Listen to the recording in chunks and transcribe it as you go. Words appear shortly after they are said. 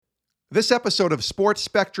This episode of Sports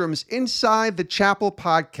Spectrum's Inside the Chapel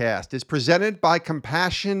podcast is presented by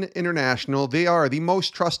Compassion International. They are the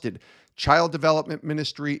most trusted child development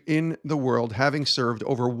ministry in the world, having served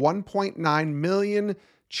over 1.9 million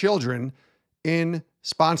children in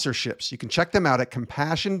sponsorships. You can check them out at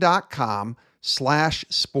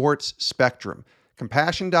compassion.com/sports spectrum.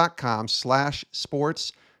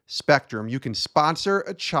 Compassion.com/sports spectrum. You can sponsor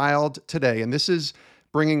a child today, and this is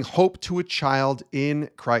bringing hope to a child in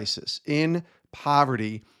crisis, in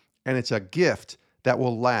poverty, and it's a gift that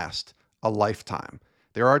will last a lifetime.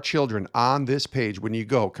 There are children on this page when you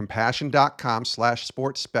go,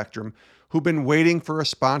 compassion.com/sports spectrum, who've been waiting for a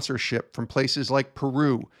sponsorship from places like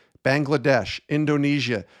Peru, Bangladesh,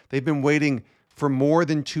 Indonesia. They've been waiting for more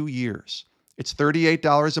than 2 years. It's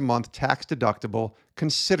 $38 a month, tax deductible.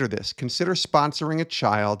 Consider this. Consider sponsoring a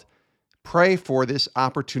child. Pray for this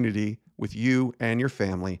opportunity with you and your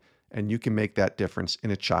family, and you can make that difference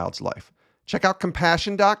in a child's life. Check out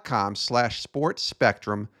compassion.com/sports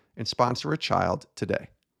spectrum and sponsor a child today.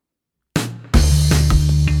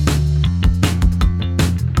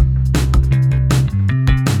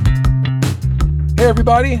 Hey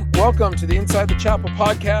everybody, welcome to the Inside the Chapel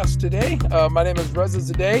podcast today. My name is Reza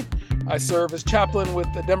Zadeh. I serve as chaplain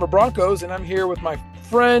with the Denver Broncos, and I'm here with my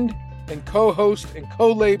friend and co-host and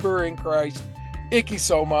co-laborer in Christ, Icky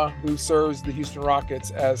Soma, who serves the Houston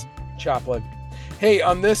Rockets as chaplain. Hey,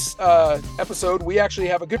 on this episode, we actually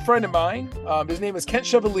have a good friend of mine. His name is Kent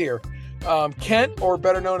Chevalier. Kent, or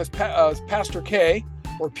better known as Pastor K,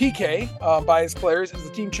 or PK by his players, is the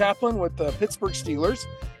team chaplain with the Pittsburgh Steelers.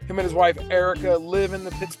 Him and his wife, Erica, live in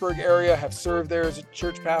the Pittsburgh area, have served there as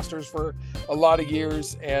church pastors for a lot of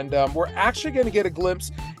years. And we're actually going to get a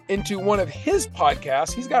glimpse into one of his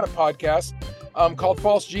podcasts. He's got a podcast called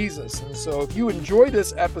False Jesus. And so if you enjoy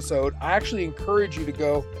this episode, I actually encourage you to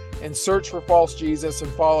go and search for False Jesus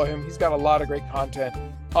and follow him. He's got a lot of great content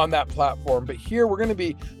on that platform. But here we're going to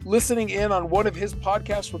be listening in on one of his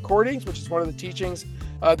podcast recordings, which is one of the teachings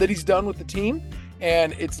that he's done with the team.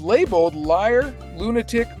 And it's labeled Liar,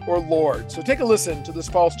 Lunatic, or Lord. So take a listen to this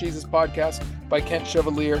False Jesus podcast by Kent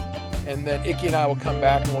Chevalier. And then Icky and I will come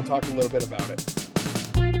back and we'll talk a little bit about it.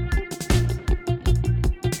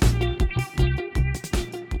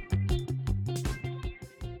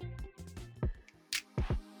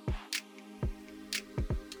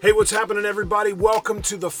 Hey, what's happening, everybody? Welcome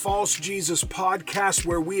to the False Jesus podcast,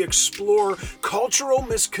 where we explore cultural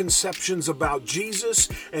misconceptions about Jesus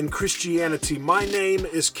and Christianity. My name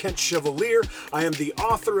is Kent Chevalier. I am the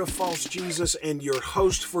author of False Jesus and your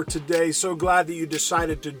host for today. So glad that you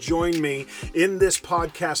decided to join me in this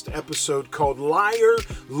podcast episode called Liar,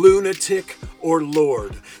 Lunatic, or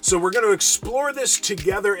Lord. So we're going to explore this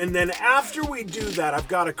together, and then after we do that, I've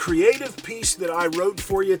got a creative piece that I wrote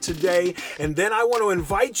for you today, and then I want to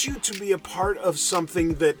invite you to be a part of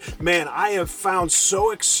something that, man, I have found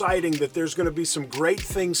so exciting that there's going to be some great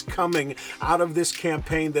things coming out of this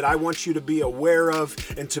campaign that I want you to be aware of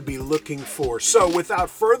and to be looking for. So without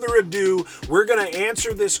further ado, we're going to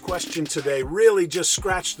answer this question today, really just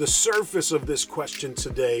scratch the surface of this question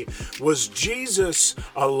today. Was Jesus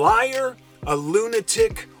a liar, a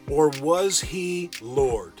lunatic, or was he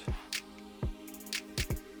Lord?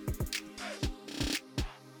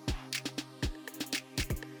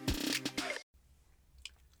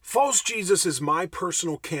 False Jesus is my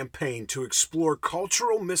personal campaign to explore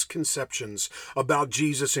cultural misconceptions about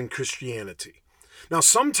Jesus and Christianity. Now,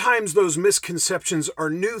 sometimes those misconceptions are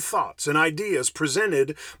new thoughts and ideas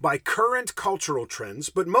presented by current cultural trends,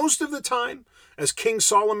 but most of the time, as King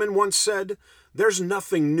Solomon once said, there's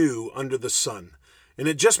nothing new under the sun, and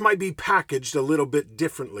it just might be packaged a little bit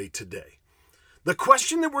differently today. The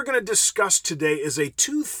question that we're going to discuss today is a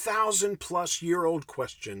 2,000-plus-year-old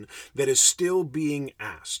question that is still being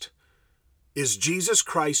asked. Is Jesus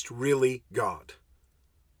Christ really God?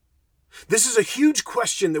 This is a huge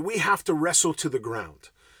question that we have to wrestle to the ground.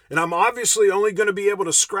 And I'm obviously only going to be able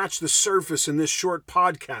to scratch the surface in this short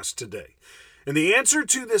podcast today. And the answer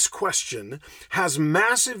to this question has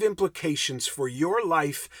massive implications for your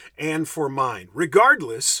life and for mine,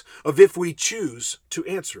 regardless of if we choose to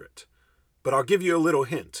answer it. But I'll give you a little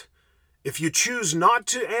hint. If you choose not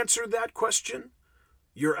to answer that question,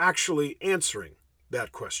 you're actually answering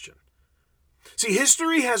that question. See,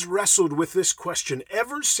 history has wrestled with this question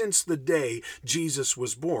ever since the day Jesus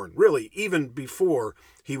was born, really, even before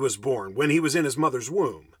he was born, when he was in his mother's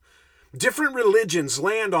womb. Different religions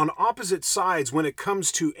land on opposite sides when it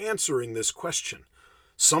comes to answering this question.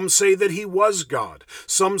 Some say that he was God.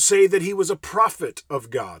 Some say that he was a prophet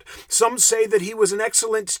of God. Some say that he was an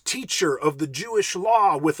excellent teacher of the Jewish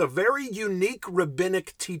law with a very unique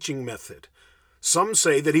rabbinic teaching method. Some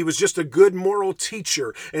say that he was just a good moral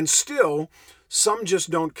teacher, and still, some just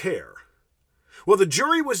don't care. Well, the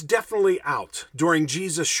jury was definitely out during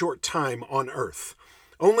Jesus' short time on earth.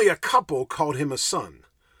 Only a couple called him a son.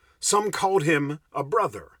 Some called him a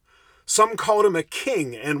brother. Some called him a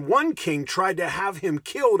king, and one king tried to have him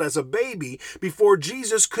killed as a baby before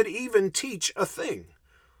Jesus could even teach a thing.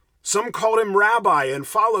 Some called him rabbi and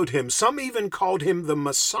followed him. Some even called him the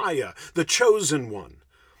Messiah, the chosen one.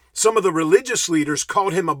 Some of the religious leaders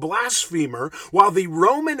called him a blasphemer, while the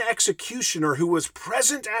Roman executioner who was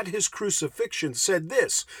present at his crucifixion said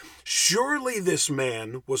this, "Surely this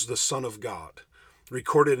man was the Son of God,"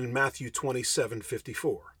 recorded in Matthew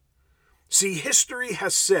 27:54. See, history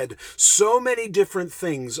has said so many different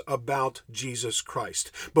things about Jesus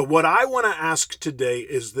Christ. But what I want to ask today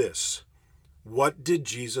is this: what did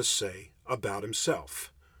Jesus say about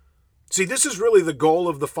himself? See, this is really the goal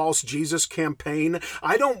of the False Jesus campaign.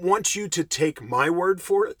 I don't want you to take my word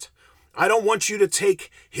for it. I don't want you to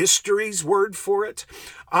take history's word for it.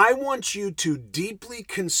 I want you to deeply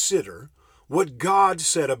consider what God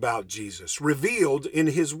said about Jesus, revealed in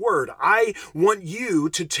his word. I want you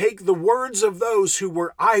to take the words of those who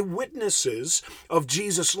were eyewitnesses of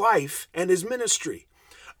Jesus' life and his ministry.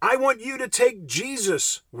 I want you to take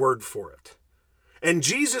Jesus' word for it. And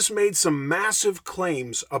Jesus made some massive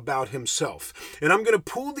claims about himself. And I'm going to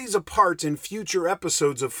pull these apart in future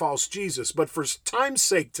episodes of False Jesus. But for time's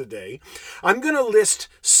sake today, I'm going to list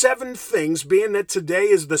 7 things, being that today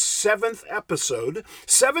is the 7th episode,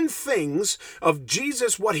 7 things of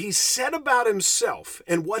Jesus, what he said about himself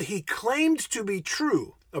and what he claimed to be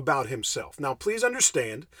true about himself. Now, please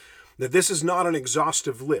understand that this is not an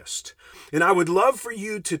exhaustive list. And I would love for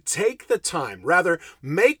you to take the time, rather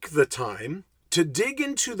make the time, to dig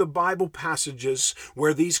into the Bible passages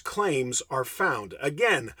where these claims are found.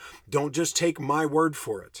 Again, don't just take my word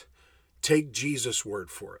for it. Take Jesus' word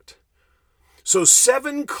for it. So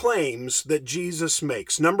 7 claims that Jesus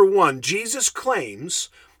makes. Number 1, Jesus claims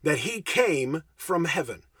that he came from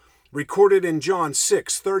heaven, recorded in John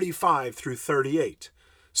 6:35 through 38.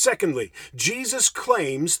 Secondly, Jesus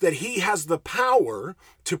claims that he has the power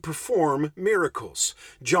to perform miracles.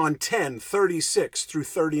 John 10:36 through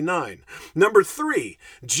 39. Number 3,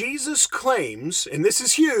 Jesus claims, and this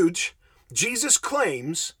is huge, Jesus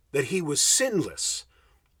claims that he was sinless.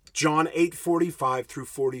 John 8:45 through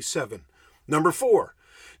 47. Number 4,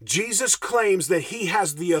 Jesus claims that he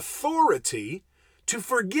has the authority to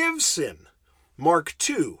forgive sin. Mark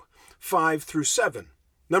 2:5 through 7.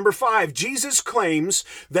 Number 5, Jesus claims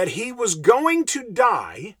that he was going to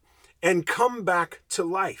die and come back to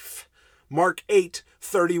life. Mark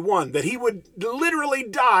 8:31, that he would literally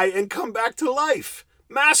die and come back to life.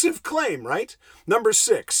 Massive claim, right? Number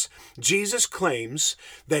 6, Jesus claims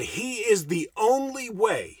that he is the only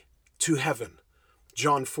way to heaven.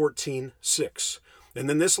 John 14:6. And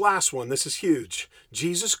then this last one, this is huge.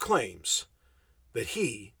 Jesus claims that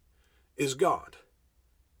he is God.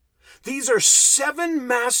 These are 7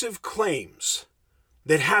 massive claims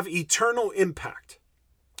that have eternal impact.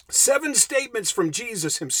 7 statements from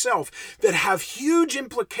Jesus himself that have huge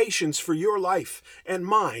implications for your life and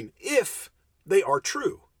mine if they are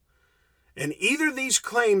true. And either these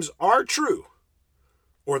claims are true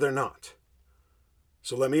or they're not.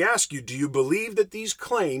 So let me ask you, do you believe that these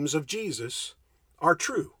claims of Jesus are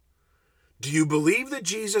true? Do you believe that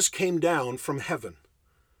Jesus came down from heaven?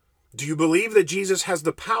 Do you believe that Jesus has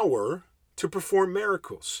the power to perform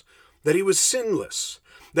miracles? That he was sinless?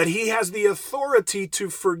 That he has the authority to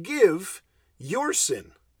forgive your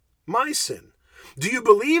sin, my sin? Do you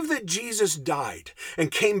believe that Jesus died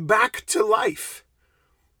and came back to life?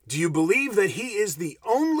 Do you believe that he is the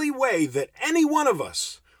only way that any one of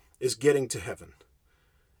us is getting to heaven?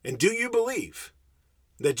 And do you believe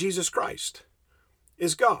that Jesus Christ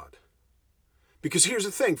is God? Because here's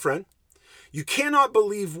the thing, friend. You cannot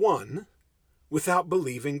believe one without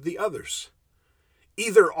believing the others.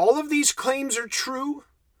 Either all of these claims are true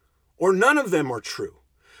or none of them are true,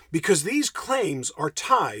 because these claims are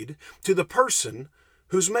tied to the person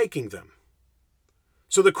who's making them.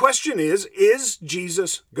 So the question is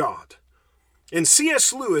Jesus God? And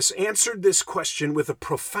C.S. Lewis answered this question with a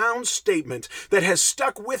profound statement that has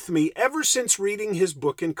stuck with me ever since reading his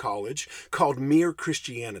book in college called Mere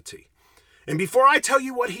Christianity. And before I tell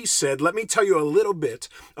you what he said, let me tell you a little bit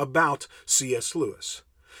about C.S. Lewis.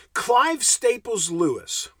 Clive Staples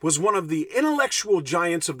Lewis was one of the intellectual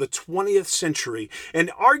giants of the 20th century and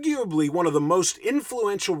arguably one of the most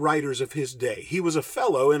influential writers of his day. He was a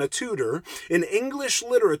fellow and a tutor in English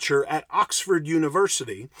literature at Oxford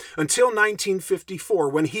University until 1954,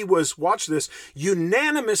 when he was, watch this,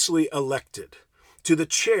 unanimously elected to the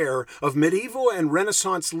chair of medieval and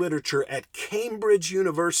Renaissance literature at Cambridge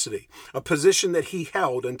University, a position that he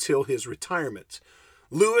held until his retirement.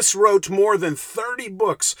 Lewis wrote more than 30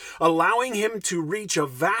 books, allowing him to reach a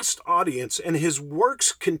vast audience, and his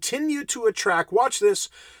works continue to attract, watch this,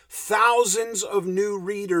 thousands of new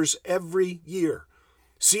readers every year.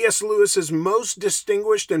 C.S. Lewis's most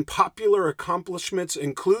distinguished and popular accomplishments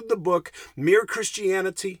include the book Mere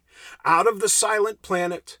Christianity, Out of the Silent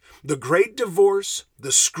Planet, The Great Divorce, The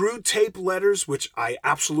Screwtape Letters, which I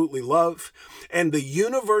absolutely love, and the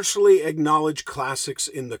universally acknowledged classics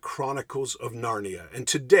in the Chronicles of Narnia. And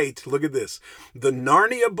to date, look at this, the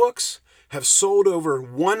Narnia books have sold over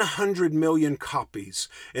 100 million copies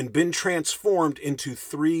and been transformed into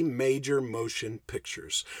 3 major motion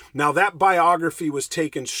pictures. Now, that biography was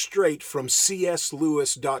taken straight from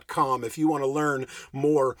cslewis.com if you want to learn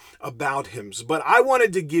more about him. But I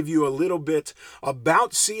wanted to give you a little bit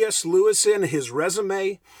about C.S. Lewis and his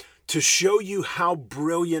resume to show you how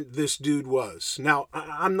brilliant this dude was. Now,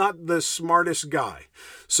 I'm not the smartest guy,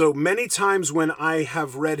 so many times when I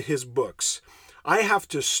have read his books, I have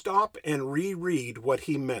to stop and reread what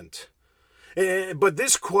he meant. But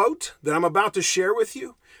this quote that I'm about to share with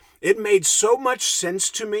you, it made so much sense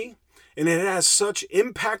to me, and it has such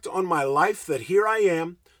impact on my life that here I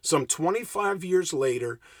am, some 25 years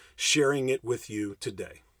later, sharing it with you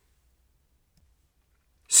today.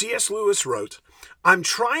 C.S. Lewis wrote, "I'm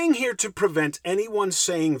trying here to prevent anyone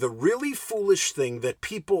saying the really foolish thing that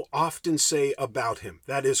people often say about him,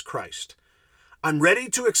 that is Christ. I'm ready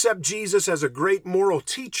to accept Jesus as a great moral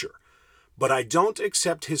teacher, but I don't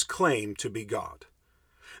accept his claim to be God.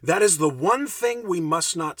 That is the one thing we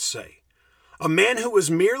must not say. A man who was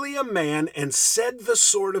merely a man and said the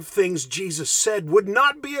sort of things Jesus said would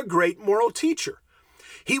not be a great moral teacher.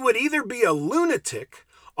 He would either be a lunatic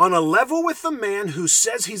on a level with the man who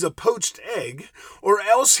says he's a poached egg, or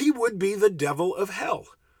else he would be the devil of hell.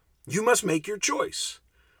 You must make your choice.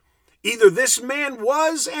 Either this man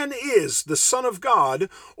was and is the Son of God,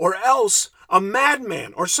 or else a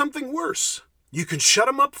madman or something worse. You can shut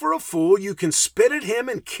him up for a fool, you can spit at him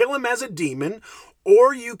and kill him as a demon,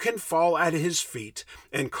 or you can fall at his feet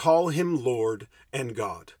and call him Lord and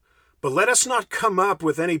God. But let us not come up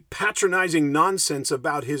with any patronizing nonsense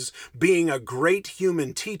about his being a great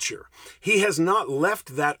human teacher. He has not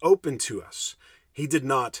left that open to us. He did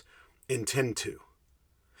not intend to."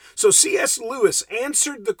 So C.S. Lewis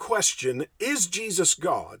answered the question, is Jesus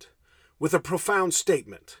God, with a profound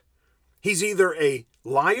statement. He's either a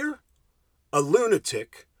liar, a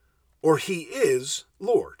lunatic, or he is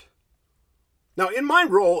Lord. Now, in my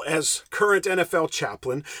role as current NFL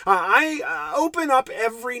chaplain, I open up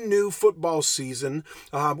every new football season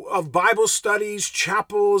of Bible studies,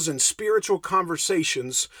 chapels, and spiritual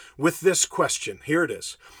conversations with this question. Here it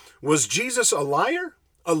is. Was Jesus a liar,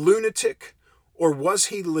 a lunatic, or was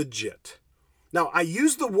he legit? Now, I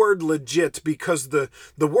use the word legit because the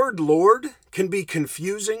word Lord can be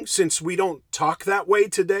confusing since we don't talk that way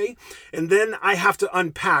today. And then I have to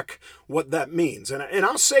unpack what that means. And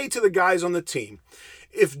I'll say to the guys on the team,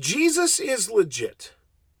 if Jesus is legit,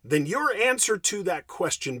 then your answer to that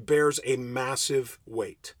question bears a massive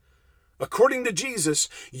weight. According to Jesus,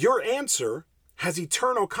 your answer has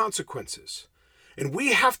eternal consequences. And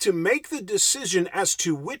we have to make the decision as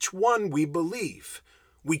to which one we believe.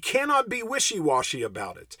 We cannot be wishy-washy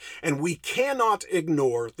about it, and we cannot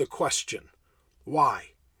ignore the question.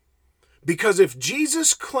 Why? Because if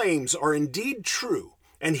Jesus' claims are indeed true,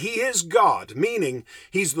 and he is God, meaning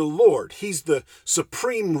he's the Lord, he's the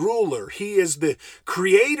supreme ruler, he is the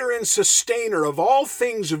creator and sustainer of all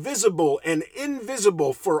things visible and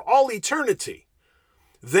invisible for all eternity,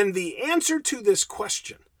 then the answer to this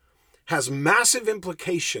question has massive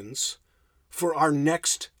implications for our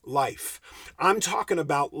next life. I'm talking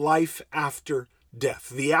about life after death,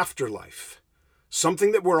 the afterlife,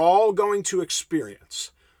 something that we're all going to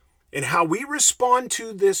experience. And how we respond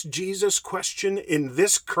to this Jesus question in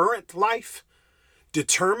this current life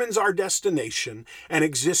determines our destination and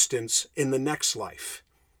existence in the next life,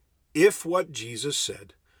 if what Jesus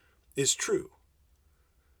said is true.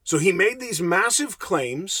 So he made these massive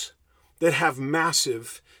claims that have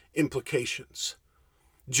massive implications.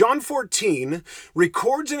 John 14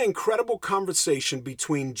 records an incredible conversation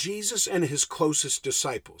between Jesus and his closest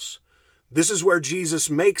disciples. This is where Jesus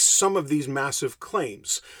makes some of these massive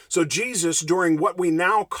claims. So Jesus, during what we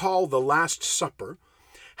now call the Last Supper,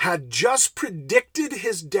 had just predicted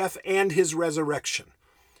his death and his resurrection.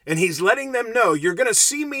 And he's letting them know, you're going to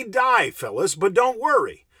see me die, fellas, but don't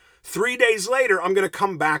worry. 3 days later, I'm going to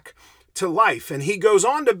come back to life. And he goes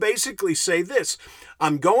on to basically say this,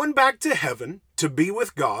 I'm going back to heaven to be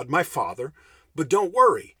with God, my Father, But don't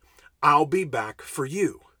worry, I'll be back for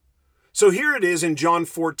you. So here it is in John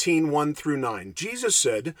 14, 1 through 9. Jesus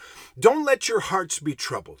said, "Don't let your hearts be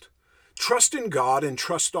troubled. Trust in God and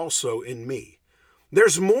trust also in me.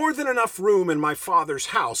 There's more than enough room in my Father's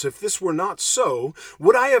house. If this were not so,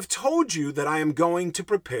 would I have told you that I am going to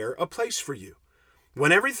prepare a place for you?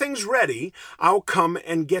 When everything's ready, I'll come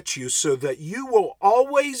and get you so that you will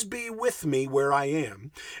always be with me where I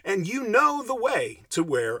am, and you know the way to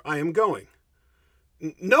where I am going."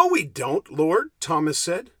 "No, we don't, Lord," Thomas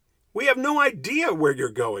said. "We have no idea where you're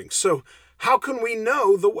going, so how can we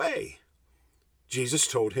know the way?" Jesus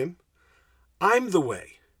told him, "I'm the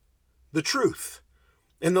way, the truth,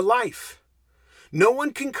 and the life. No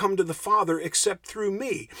one can come to the Father except through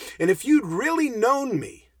me. And if you'd really known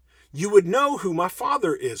me, you would know who my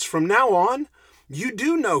Father is. From now on, you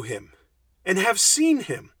do know him and have seen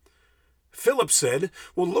him." Philip said,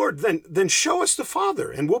 "Well, Lord, then show us the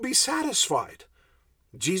Father, and we'll be satisfied."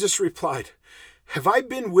 Jesus replied, "Have I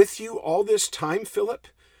been with you all this time, Philip,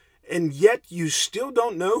 and yet you still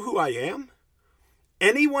don't know who I am?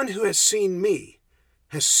 Anyone who has seen me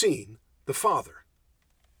has seen the Father."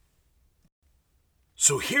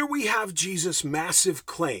 So here we have Jesus' massive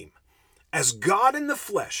claim as God in the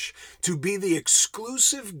flesh to be the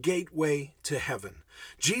exclusive gateway to heaven.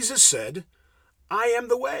 Jesus said, "I am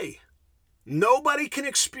the way. Nobody can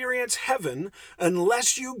experience heaven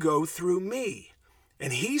unless you go through me."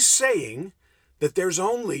 And he's saying that there's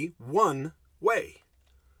only one way.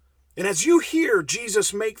 And as you hear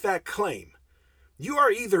Jesus make that claim, you are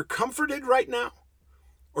either comforted right now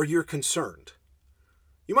or you're concerned.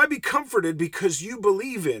 You might be comforted because you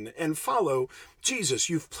believe in and follow Jesus.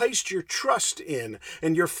 You've placed your trust in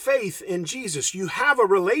and your faith in Jesus. You have a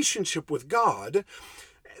relationship with God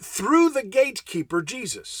through the gatekeeper,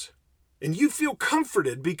 Jesus. And you feel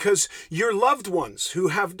comforted because your loved ones who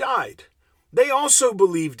have died, they also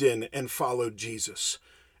believed in and followed Jesus.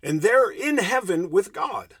 And they're in heaven with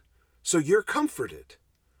God. So you're comforted.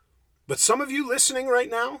 But some of you listening right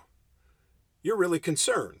now, you're really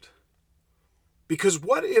concerned. Because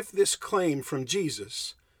what if this claim from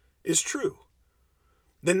Jesus is true?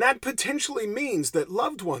 Then that potentially means that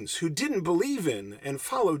loved ones who didn't believe in and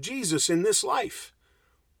follow Jesus in this life,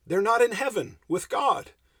 they're not in heaven with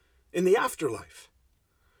God in the afterlife.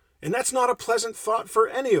 And that's not a pleasant thought for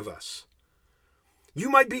any of us. You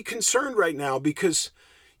might be concerned right now because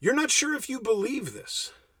you're not sure if you believe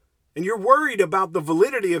this. And you're worried about the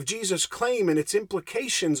validity of Jesus' claim and its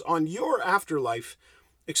implications on your afterlife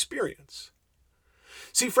experience.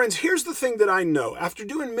 See, friends, here's the thing that I know. After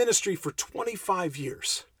doing ministry for 25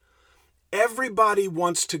 years, everybody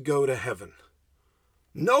wants to go to heaven.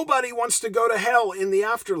 Nobody wants to go to hell in the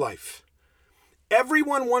afterlife.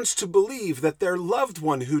 Everyone wants to believe that their loved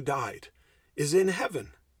one who died is in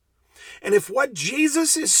heaven. And if what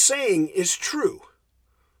Jesus is saying is true,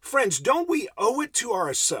 friends, don't we owe it to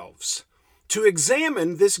ourselves to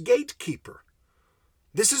examine this gatekeeper?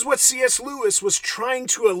 This is what C.S. Lewis was trying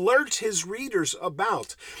to alert his readers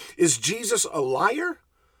about. Is Jesus a liar,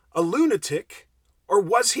 a lunatic, or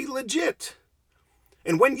was he legit?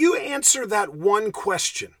 And when you answer that one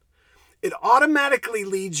question, it automatically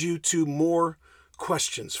leads you to more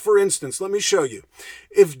questions. For instance, let me show you.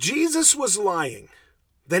 If Jesus was lying,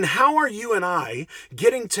 then how are you and I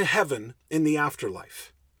getting to heaven in the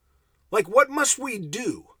afterlife? Like, what must we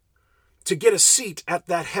do to get a seat at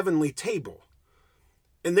that heavenly table?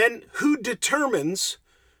 And then who determines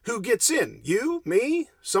who gets in? You, me,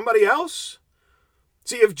 somebody else?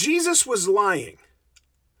 See, if Jesus was lying,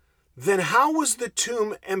 then how was the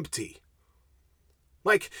tomb empty?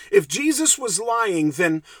 Like, if Jesus was lying,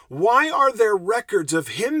 then why are there records of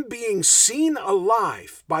him being seen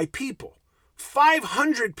alive by people,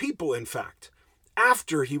 500 people in fact,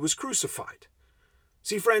 after he was crucified?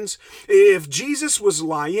 See, friends, if Jesus was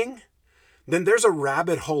lying, then there's a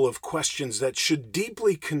rabbit hole of questions that should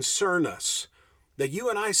deeply concern us that you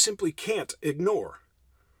and I simply can't ignore.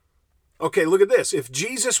 Okay, look at this. If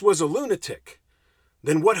Jesus was a lunatic,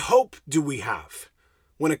 then what hope do we have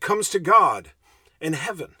when it comes to God and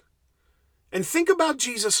heaven? And think about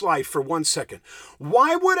Jesus' life for 1 second.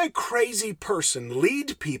 Why would a crazy person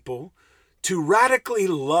lead people to radically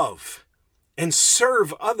love and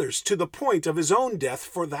serve others to the point of his own death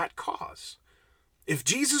for that cause? If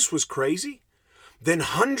Jesus was crazy, then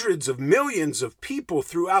hundreds of millions of people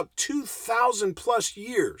throughout 2,000 plus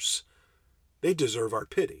years, they deserve our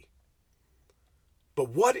pity. But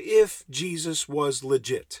what if Jesus was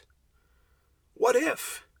legit? What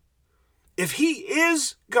if? If he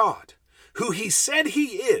is God, who he said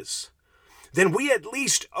he is, then we at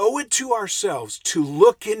least owe it to ourselves to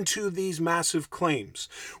look into these massive claims.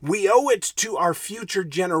 We owe it to our future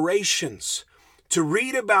generations to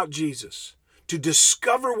read about Jesus, to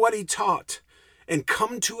discover what he taught, and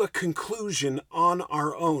come to a conclusion on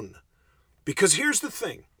our own. Because here's the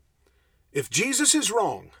thing. If Jesus is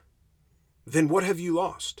wrong, then what have you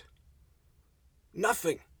lost?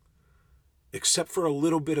 Nothing, except for a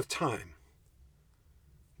little bit of time.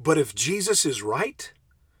 But if Jesus is right,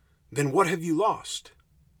 then what have you lost?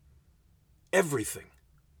 Everything,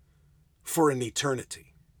 for an eternity.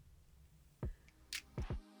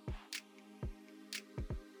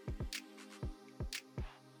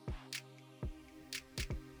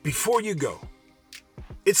 Before you go,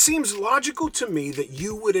 it seems logical to me that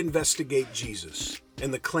you would investigate Jesus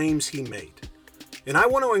and the claims he made. And I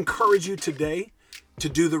want to encourage you today to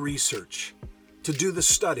do the research, to do the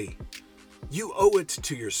study. You owe it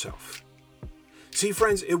to yourself. See,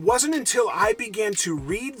 friends, it wasn't until I began to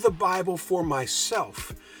read the Bible for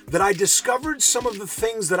myself that I discovered some of the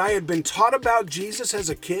things that I had been taught about Jesus as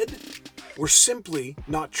a kid were simply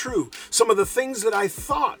not true. Some of the things that I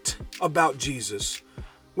thought about Jesus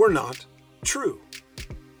were not true.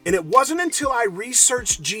 And it wasn't until I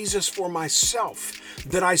researched Jesus for myself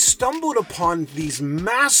that I stumbled upon these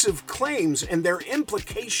massive claims and their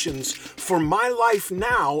implications for my life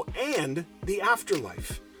now and the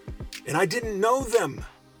afterlife. And I didn't know them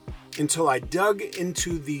until I dug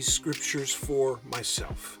into these scriptures for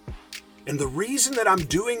myself. And the reason that I'm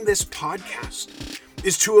doing this podcast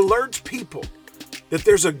is to alert people that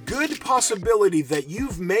there's a good possibility that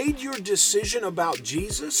you've made your decision about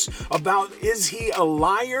Jesus, about is he a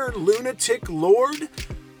liar, lunatic, Lord,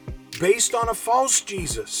 based on a false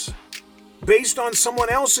Jesus, based on someone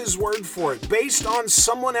else's word for it, based on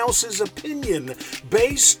someone else's opinion,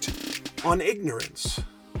 based on ignorance.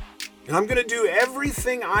 And I'm going to do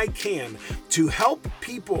everything I can to help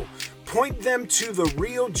people point them to the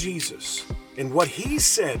real Jesus and what he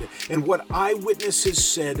said and what eyewitnesses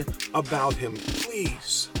said about him.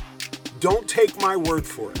 Please, don't take my word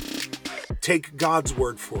for it. Take God's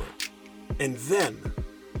word for it. And then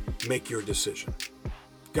make your decision.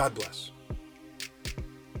 God bless.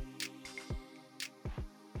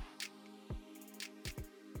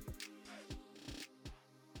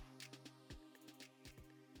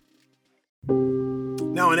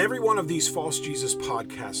 Now, in every one of these False Jesus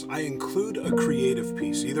podcasts, I include a creative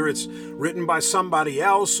piece. Either it's written by somebody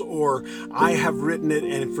else or I have written it.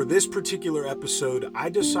 And for this particular episode, I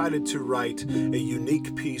decided to write a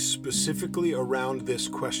unique piece specifically around this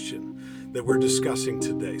question that we're discussing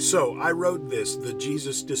today. So I wrote this, The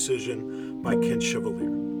Jesus Decision by Kent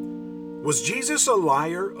Chevalier. Was Jesus a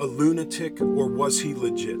liar, a lunatic, or was he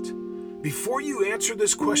legit? Before you answer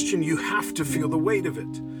this question, you have to feel the weight of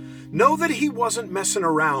it. Know that he wasn't messing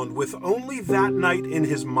around with only that night in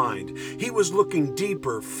his mind. He was looking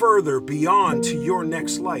deeper, further, beyond to your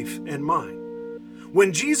next life and mine.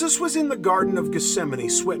 When Jesus was in the Garden of Gethsemane,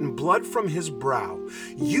 sweating blood from his brow,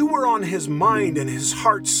 you were on his mind and his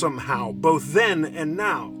heart somehow, both then and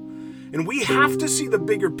now. And we have to see the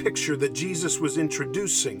bigger picture that Jesus was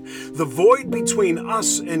introducing, the void between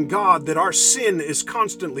us and God that our sin is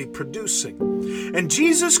constantly producing. And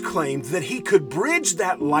Jesus claimed that he could bridge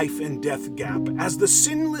that life and death gap. As the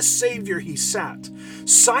sinless Savior he sat,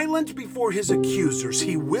 silent before his accusers.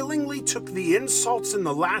 He willingly took the insults and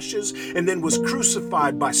the lashes and then was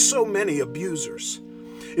crucified by so many abusers.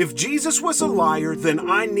 If Jesus was a liar, then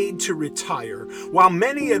I need to retire, while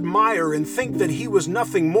many admire and think that he was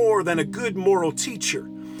nothing more than a good moral teacher.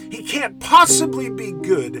 He can't possibly be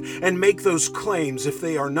good and make those claims if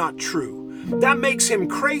they are not true. That makes him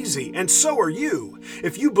crazy, and so are you,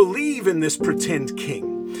 if you believe in this pretend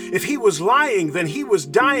king. If he was lying, then he was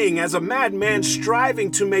dying as a madman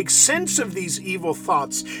striving to make sense of these evil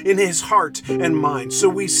thoughts in his heart and mind. So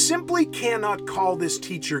we simply cannot call this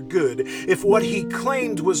teacher good if what he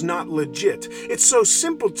claimed was not legit. It's so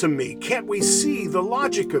simple to me. Can't we see the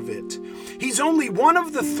logic of it? He's only one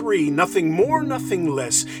of the three, nothing more, nothing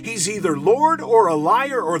less. He's either Lord or a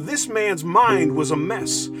liar, or this man's mind was a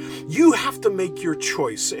mess. You have to make your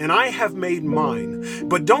choice, and I have made mine.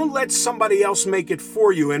 But don't let somebody else make it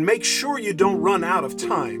for you, and make sure you don't run out of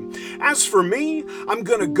time. As for me, I'm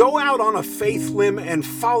going to go out on a faith limb and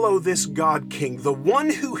follow this God King, the one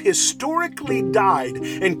who historically died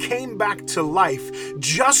and came back to life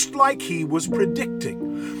just like he was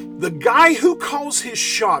predicting. The guy who calls his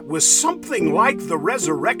shot with something like the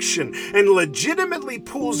resurrection and legitimately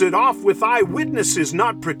pulls it off with eyewitnesses,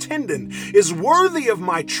 not pretending, is worthy of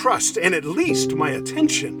my trust and at least my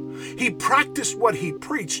attention. He practiced what he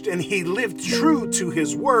preached, and he lived true to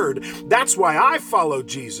his word. That's why I follow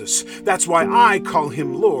Jesus. That's why I call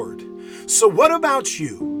him Lord. So what about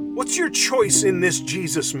you? What's your choice in this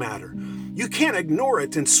Jesus matter? You can't ignore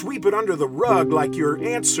it and sweep it under the rug like your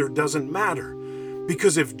answer doesn't matter.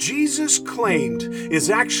 Because if Jesus claimed is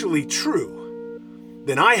actually true,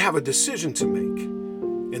 then I have a decision to make,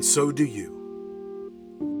 and so do you.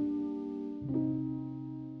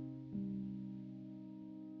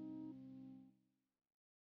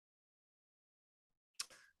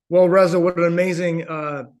 Well, Reza, what an amazing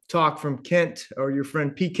talk from Kent or your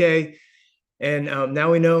friend PK. And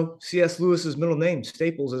now we know C.S. Lewis's middle name,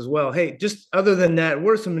 Staples, as well. Hey, just other than that,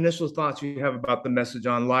 what are some initial thoughts you have about the message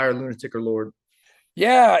on liar, lunatic, or Lord?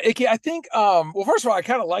 Yeah, Icky, I think, well, first of all, I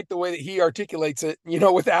kind of like the way that he articulates it,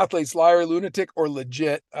 with athletes, liar, lunatic, or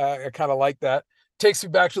legit. I kind of like that. Takes me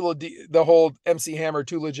back to the whole MC Hammer,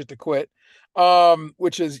 too legit to quit,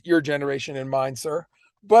 which is your generation and mine, sir.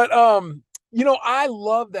 But, I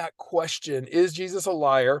love that question. Is Jesus a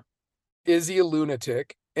liar? Is he a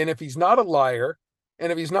lunatic? And if he's not a liar, and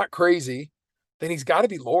if he's not crazy, then he's got to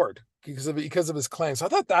be Lord because of his claims. So I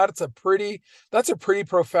thought that's a pretty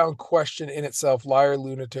profound question in itself, liar,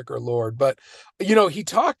 lunatic, or Lord. But he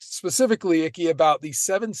talked specifically, Icky, about these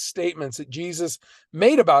 7 statements that Jesus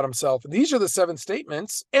made about himself. And these are the 7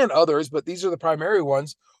 statements and others, but these are the primary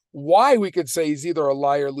ones why we could say he's either a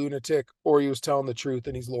liar, lunatic, or he was telling the truth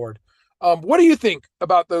and he's Lord. What do you think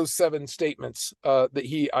about those 7 statements that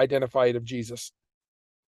he identified of Jesus?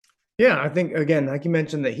 Yeah, I think, again, like you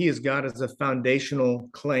mentioned, that he is God as a foundational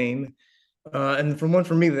claim. And from one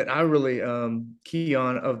for me that I really key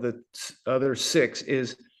on of the other 6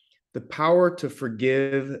 is the power to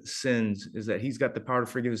forgive sins, is that he's got the power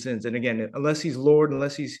to forgive sins. And again, unless he's Lord,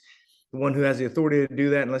 unless he's the one who has the authority to do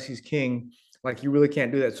that, unless he's king, like you really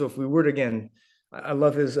can't do that. So if we were to, again, I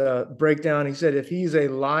love his breakdown. He said, if he's a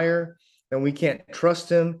liar, then we can't trust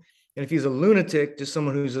him. And if he's a lunatic, just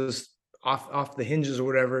someone who's just off the hinges or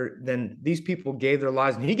whatever, then these people gave their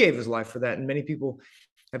lives, and he gave his life for that. And many people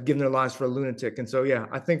have given their lives for a lunatic. And so, yeah,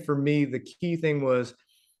 I think for me, the key thing was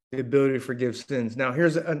the ability to forgive sins. Now,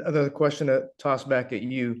 here's another question to toss back at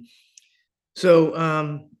you. So,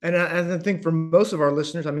 and I think for most of our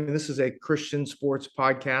listeners, I mean, this is a Christian sports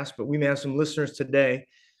podcast, but we may have some listeners today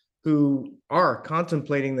who are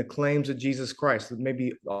contemplating the claims of Jesus Christ,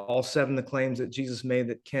 maybe all 7 the claims that Jesus made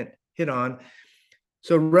that Kent hit on.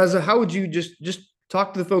 So, Reza, how would you just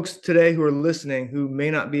talk to the folks today who are listening, who may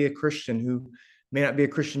not be a Christian, who may not be a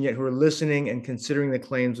Christian yet, who are listening and considering the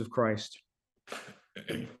claims of Christ?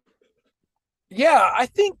 Yeah, I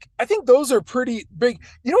think those are pretty big.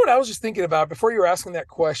 You know what I was just thinking about before you were asking that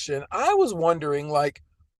question? I was wondering, like,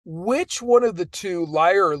 which one of the 2,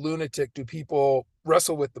 liar or lunatic, do people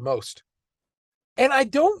wrestle with the most? And I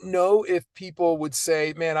don't know if people would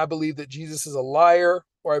say, man, I believe that Jesus is a liar,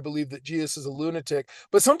 or I believe that Jesus is a lunatic.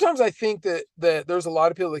 But sometimes I think that there's a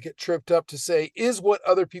lot of people that get tripped up to say, is what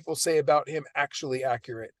other people say about him actually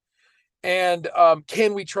accurate? And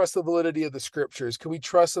can we trust the validity of the scriptures? Can we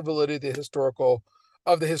trust the validity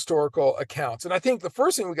of the historical accounts? And I think the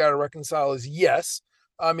first thing we got to reconcile is yes.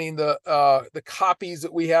 I mean, the copies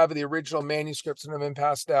that we have of the original manuscripts that have been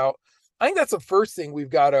passed out, I think that's the first thing we've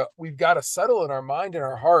got to settle in our mind and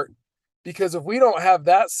our heart. Because if we don't have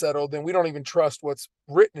that settled, then we don't even trust what's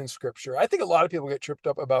written in scripture. I think a lot of people get tripped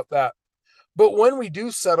up about that. But when we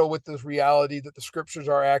do settle with this reality that the scriptures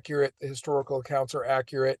are accurate, the historical accounts are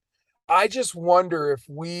accurate, I just wonder if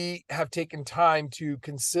we have taken time to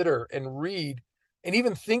consider and read and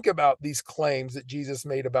even think about these claims that Jesus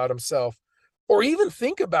made about himself, or even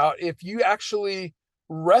think about if you actually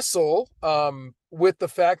wrestle with the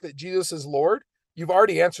fact that Jesus is Lord, you've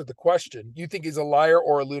already answered the question. You think he's a liar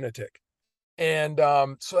or a lunatic. And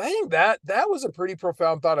so I think that was a pretty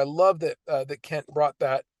profound thought. I love that Kent brought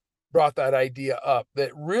that idea up,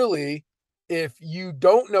 that really, if you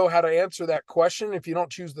don't know how to answer that question, if you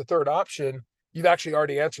don't choose the third option, you've actually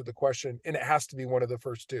already answered the question, and it has to be one of the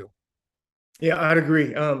first 2. Yeah, I'd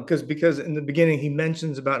agree. Because in the beginning, he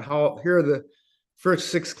mentions about how here are the first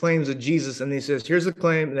 6 claims of Jesus, and he says, here's a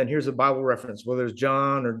claim, and then here's a Bible reference, whether it's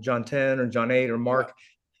John or John 10 or John 8 or Mark. Yeah.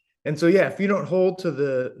 And so, yeah, if you don't hold to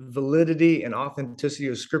the validity and authenticity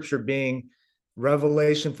of scripture being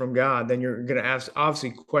revelation from God, then you're going to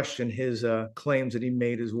obviously question his claims that he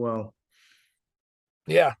made as well.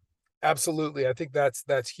 Yeah, absolutely. I think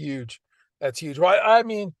that's huge. That's huge. Well, I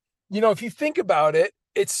mean, if you think about it,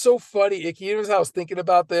 it's so funny, Icky. Even as I was thinking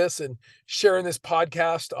about this and sharing this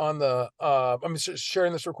podcast on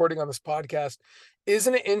sharing this recording on this podcast,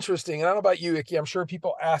 isn't it interesting? And I don't know about you, Icky. I'm sure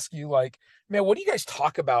people ask you, like, man, what do you guys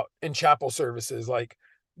talk about in chapel services? Like,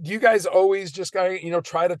 do you guys always just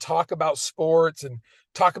try to talk about sports and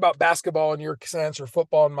talk about basketball in your sense or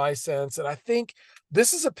football in my sense? And I think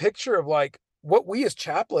this is a picture of like what we as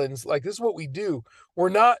chaplains, like this is what we do. We're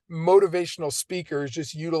not motivational speakers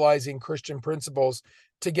just utilizing Christian principles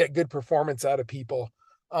to get good performance out of people.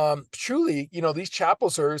 Truly, these chapel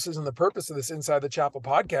services and the purpose of this Inside the Chapel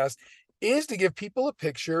podcast is to give people a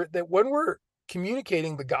picture that when we're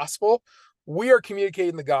communicating the gospel, we are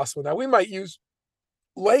communicating the gospel. Now, we might use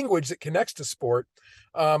language that connects to sport,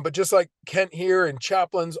 but just like Kent here and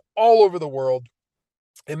chaplains all over the world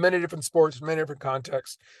in many different sports, many different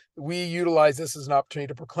contexts, we utilize this as an opportunity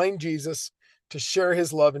to proclaim Jesus, to share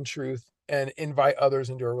his love and truth, and invite others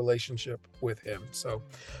into a relationship with him. So,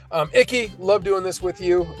 Icky, love doing this with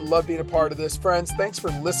you. Love being a part of this. Friends, thanks for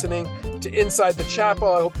listening to Inside the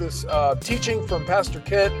Chapel. I hope this teaching from Pastor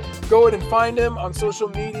Kent, go ahead and find him on social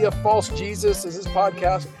media. False Jesus is his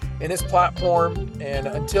podcast and his platform. And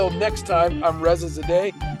until next time, I'm Reza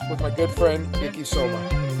Zadeh with my good friend, Icky Soma.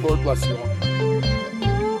 Lord bless you all.